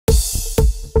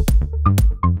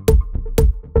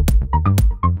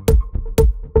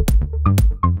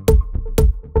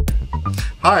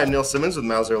Hi, I'm Neil Simmons with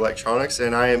Mauser Electronics,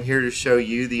 and I am here to show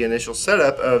you the initial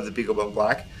setup of the BeagleBone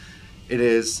Black. It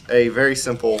is a very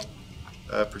simple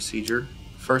procedure.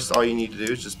 First, all you need to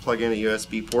do is just plug in a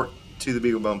USB port to the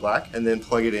BeagleBone Black and then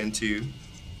plug it into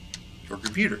your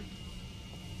computer.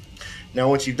 Now,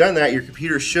 once you've done that, your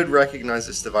computer should recognize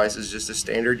this device as just a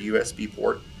standard USB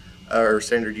port or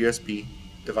standard USB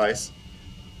device,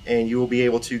 and you will be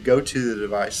able to go to the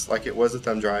device like it was a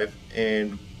thumb drive,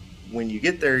 and when you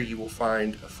get there, you will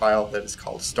find a file that is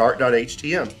called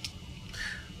start.htm.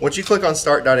 Once you click on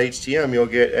start.htm, you'll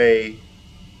get a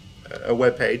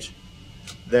web page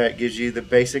that gives you the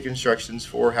basic instructions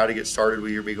for how to get started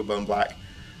with your BeagleBone Black.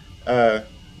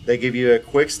 They give you a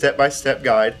quick step-by-step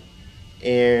guide,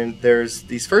 and there's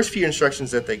these first few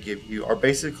instructions that they give you are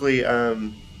basically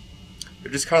they're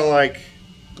just kind of like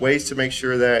ways to make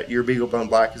sure that your BeagleBone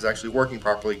Black is actually working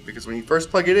properly, because when you first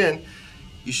plug it in,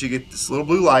 you should get this little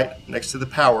blue light next to the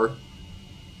power,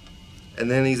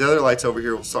 and then these other lights over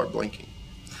here will start blinking.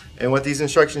 And what these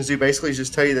instructions do basically is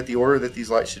just tell you that the order that these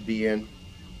lights should be in,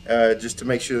 just to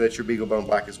make sure that your BeagleBone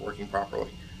Black is working properly.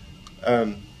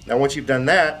 Now once you've done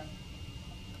that,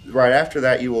 right after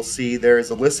that you will see there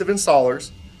is a list of installers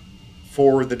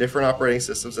for the different operating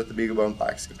systems that the BeagleBone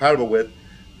Black is compatible with.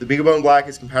 The BeagleBone Black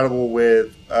is compatible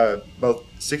with both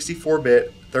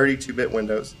 64-bit, 32-bit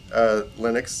Windows,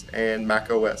 Linux, and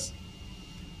Mac OS.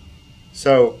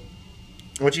 So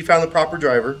once you found the proper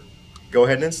driver, go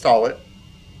ahead and install it.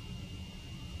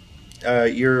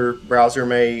 Your browser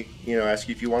may ask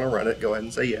you if you want to run it. Go ahead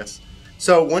and say yes.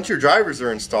 So once your drivers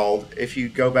are installed, if you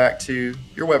go back to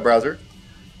your web browser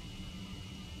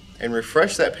and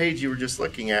refresh that page you were just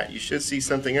looking at, you should see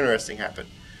something interesting happen.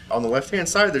 On the left-hand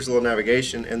side, there's a little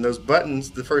navigation, and those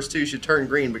buttons, the first two, should turn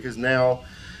green because now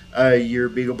your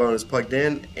BeagleBone is plugged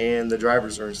in and the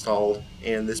drivers are installed,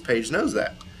 and this page knows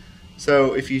that.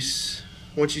 So if you,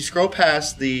 once you scroll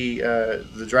past the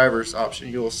drivers option,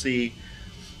 you will see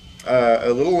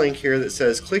a little link here that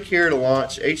says click here to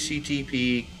launch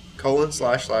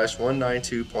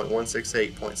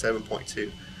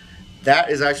http://192.168.7.2. That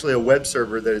is actually a web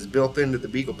server that is built into the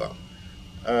BeagleBone.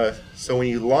 So when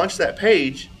you launch that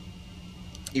page,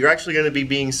 you're actually going to be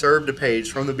being served a page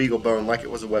from the BeagleBone like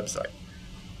it was a website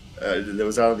that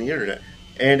was out on the internet.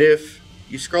 And if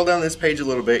you scroll down this page a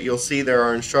little bit, you'll see there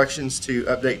are instructions to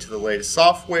update to the latest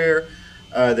software.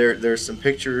 There's some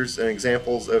pictures and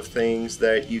examples of things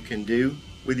that you can do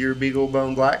with your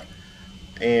BeagleBone Black,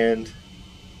 and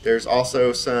there's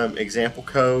also some example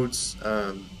codes,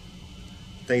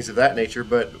 things of that nature.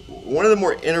 But one of the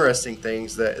more interesting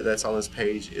things that's on this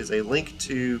page is a link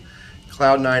to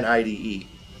Cloud9 IDE.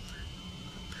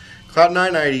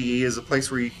 Cloud9 IDE is a place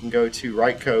where you can go to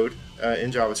write code in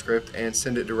JavaScript and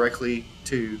send it directly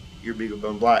to your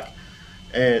BeagleBone Black.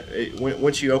 And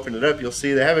once you open it up, you'll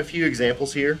see they have a few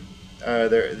examples here.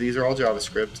 These are all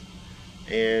JavaScript,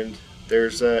 and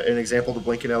there's an example, the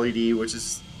blinking LED, which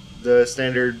is the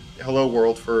standard hello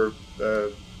world for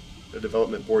a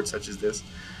development board such as this.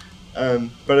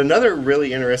 But another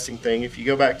really interesting thing, if you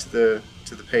go back to the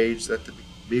page that the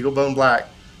BeagleBone Black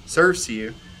serves to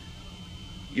you,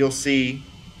 you'll see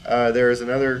there is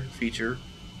another feature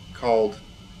called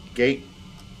Gate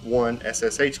 1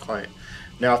 SSH client.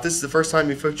 Now, if this is the first time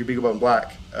you've hooked your BeagleBone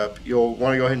Black up, you'll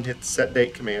want to go ahead and hit the set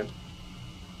date command.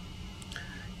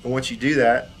 And once you do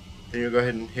that, then you'll go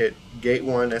ahead and hit Gate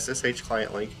 1 SSH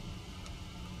client link,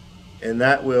 and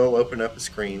that will open up a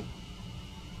screen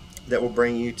that will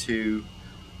bring you to,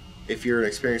 if you're an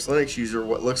experienced Linux user,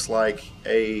 what looks like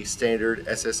a standard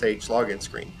SSH login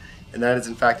screen. And that is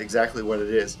in fact exactly what it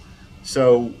is.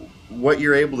 So what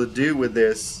you're able to do with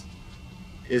this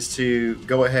is to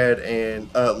go ahead and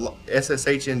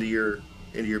SSH into your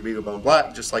BeagleBone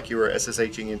Black just like you were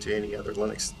SSHing into any other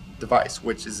Linux device,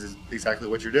 which is exactly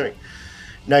what you're doing.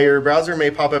 Now your browser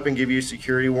may pop up and give you a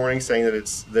security warning saying that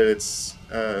it's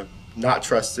not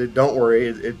trusted. Don't worry,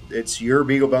 it's your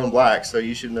BeagleBone Black, so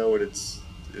you should know it's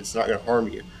not going to harm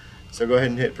you. So go ahead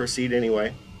and hit proceed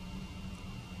anyway.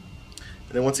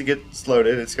 And then once it gets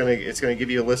loaded, it's going to give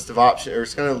you a list of options, or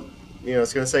it's going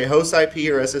to say host IP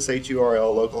or SSH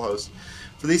URL localhost.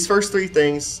 For these first three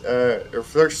things, or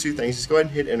first two things, just go ahead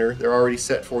and hit enter. They're already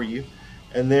set for you,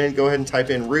 and then go ahead and type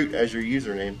in root as your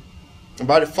username. And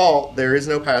by default, there is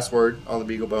no password on the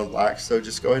BeagleBone Black, so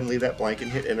just go ahead and leave that blank and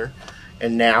hit enter.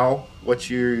 And now what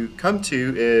you come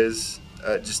to is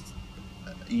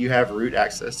you have root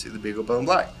access to the BeagleBone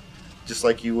Black, just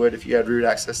like you would if you had root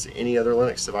access to any other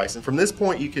Linux device. And from this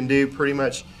point, you can do pretty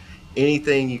much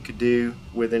anything you could do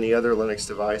with any other Linux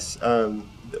device.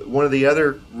 One of the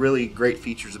other really great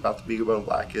features about the BeagleBone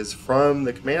Black is from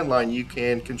the command line you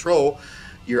can control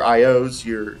your IOs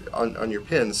on your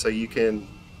pins, so you can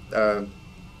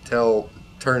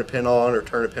turn a pin on or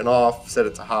turn a pin off, set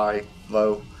it to high,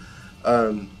 low,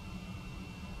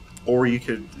 or you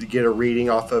could get a reading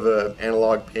off of an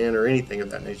analog pin or anything of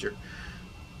that nature.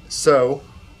 So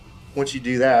once you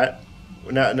do that,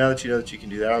 now that you know that you can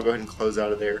do that, I'll go ahead and close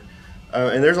out of there.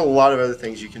 And there's a lot of other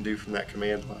things you can do from that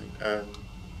command line.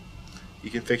 You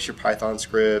can fix your Python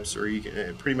scripts, or you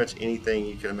can pretty much anything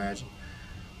you can imagine.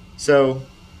 So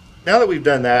now that we've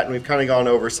done that and we've kind of gone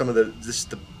over some of the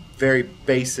very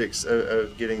basics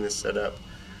of getting this set up,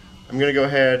 I'm going to go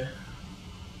ahead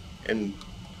and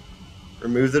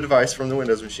remove the device from the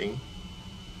Windows machine.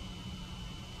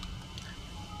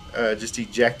 Just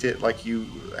eject it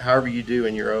however you do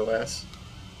in your OS.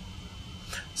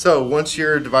 So once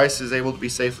your device is able to be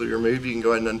safely removed, you can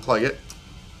go ahead and unplug it.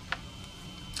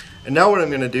 And now what I'm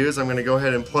going to do is I'm going to go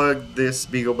ahead and plug this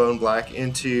BeagleBone Black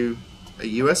into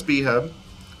a USB hub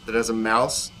that has a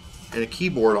mouse and a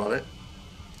keyboard on it.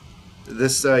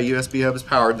 This USB hub is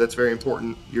powered. That's very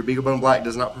important. Your BeagleBone Black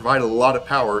does not provide a lot of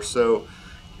power, so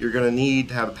you're going to need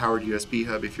to have a powered USB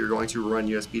hub if you're going to run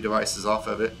USB devices off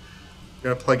of it.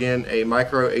 You're going to plug in a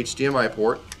micro HDMI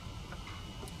port,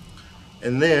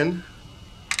 and then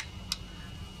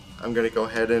I'm going to go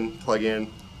ahead and plug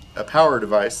in a power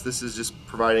device. This is just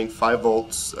providing 5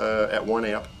 volts at 1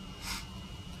 amp,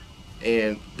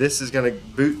 and this is going to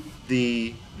boot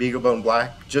the BeagleBone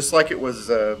Black just like it was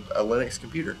a Linux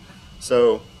computer.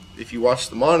 So if you watch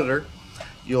the monitor,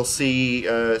 you'll see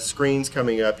screens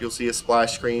coming up. You'll see a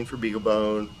splash screen for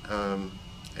BeagleBone,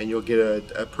 and you'll get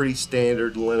a pretty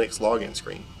standard Linux login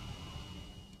screen,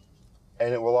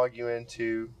 and it will log you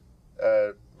into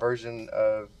a version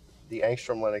of the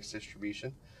Angstrom Linux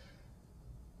distribution.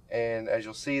 And as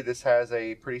you'll see, this has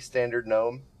a pretty standard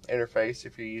GNOME interface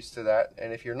if you're used to that,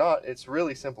 and if you're not, it's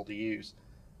really simple to use.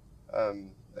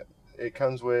 It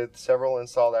comes with several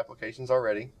installed applications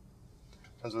already.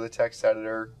 It comes with a text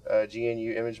editor, a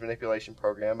GNU image manipulation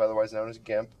program, otherwise known as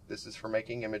GIMP. This is for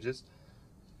making images.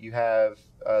 You have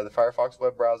the Firefox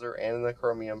web browser and the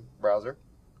Chromium browser.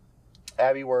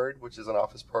 AbiWord, which is an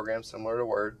Office program similar to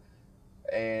Word,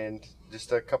 and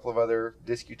just a couple of other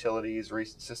disk utilities,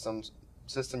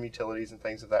 system utilities, and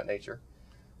things of that nature.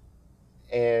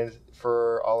 And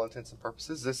for all intents and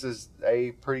purposes, this is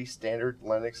a pretty standard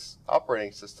Linux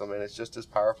operating system, and it's just as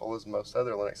powerful as most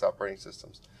other Linux operating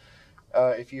systems.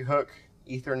 If you hook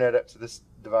Ethernet up to this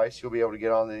device, you'll be able to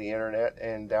get onto the internet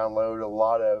and download a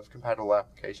lot of compatible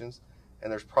applications,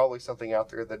 and there's probably something out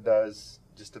there that does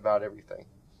just about everything.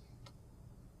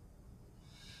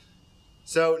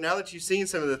 So now that you've seen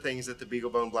some of the things that the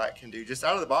BeagleBone Black can do just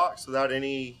out of the box without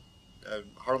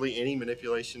hardly any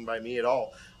manipulation by me at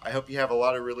all, I hope you have a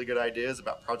lot of really good ideas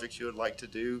about projects you would like to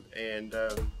do, and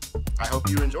I hope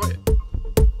you enjoy it.